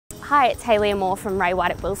Hi, it's Hayley Moore from Ray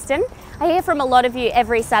White at Wilston. I hear from a lot of you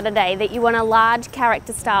every Saturday that you want a large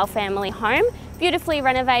character style family home, beautifully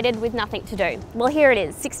renovated with nothing to do. Well, here it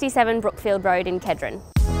is, 67 Brookfield Road in Kedron.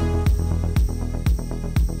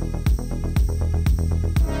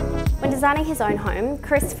 When designing his own home,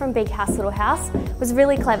 Chris from Big House Little House was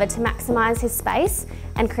really clever to maximise his space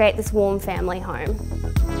and create this warm family home.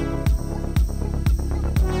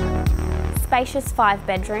 Spacious 5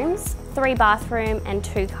 bedrooms, 3 bathroom and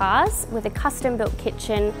 2 cars with a custom built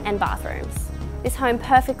kitchen and bathrooms. This home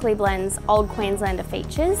perfectly blends old Queenslander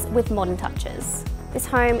features with modern touches. This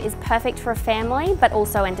home is perfect for a family but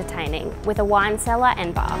also entertaining with a wine cellar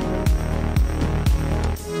and bar.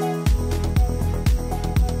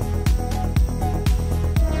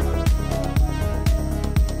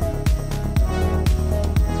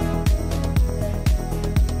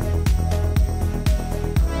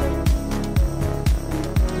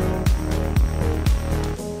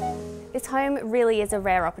 This home really is a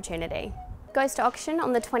rare opportunity. It goes to auction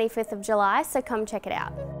on the 25th of July, so come check it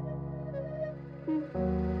out.